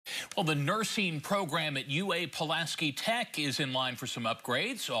Well, the nursing program at UA Pulaski Tech is in line for some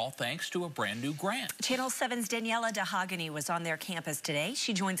upgrades, all thanks to a brand new grant. Channel 7's Daniela DeHogany was on their campus today.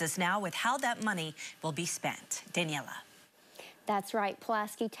 She joins us now with how that money will be spent. Daniela. That's right.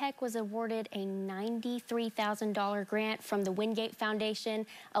 Pulaski Tech was awarded a $93,000 grant from the Wingate Foundation,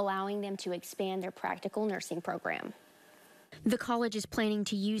 allowing them to expand their practical nursing program. The college is planning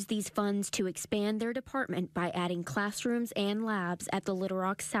to use these funds to expand their department by adding classrooms and labs at the Little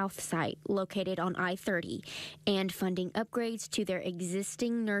Rock South site, located on I-30, and funding upgrades to their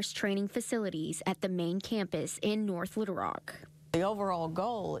existing nurse training facilities at the main campus in North Little Rock. The overall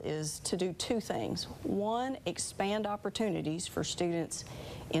goal is to do two things. One, expand opportunities for students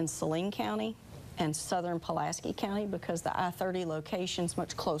in Saline County and southern Pulaski County because the I-30 location is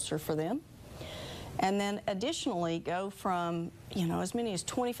much closer for them. And then additionally go from, as many as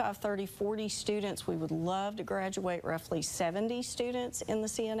 25, 30, 40 students. We would love to graduate roughly 70 students in the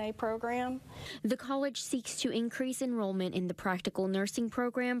CNA program. The college seeks to increase enrollment in the practical nursing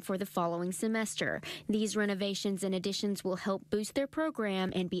program for the following semester. These renovations and additions will help boost their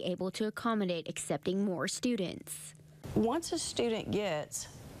program and be able to accommodate accepting more students. Once a student gets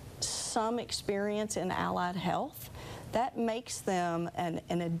some experience in allied health, that makes them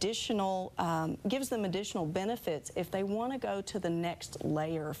gives them additional benefits if they want to go to the next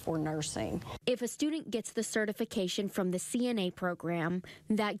layer for nursing. If a student gets the certification from the CNA program,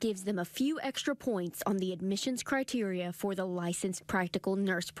 that gives them a few extra points on the admissions criteria for the licensed practical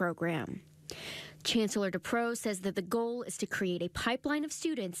nurse program. Chancellor DePro says that the goal is to create a pipeline of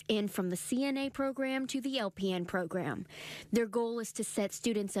students in from the CNA program to the LPN program. Their goal is to set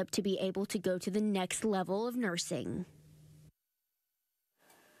students up to be able to go to the next level of nursing.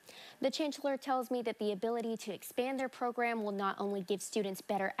 The Chancellor tells me that the ability to expand their program will not only give students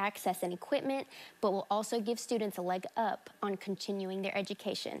better access and equipment, but will also give students a leg up on continuing their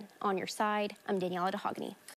education. On your side, I'm Daniela DeHogany.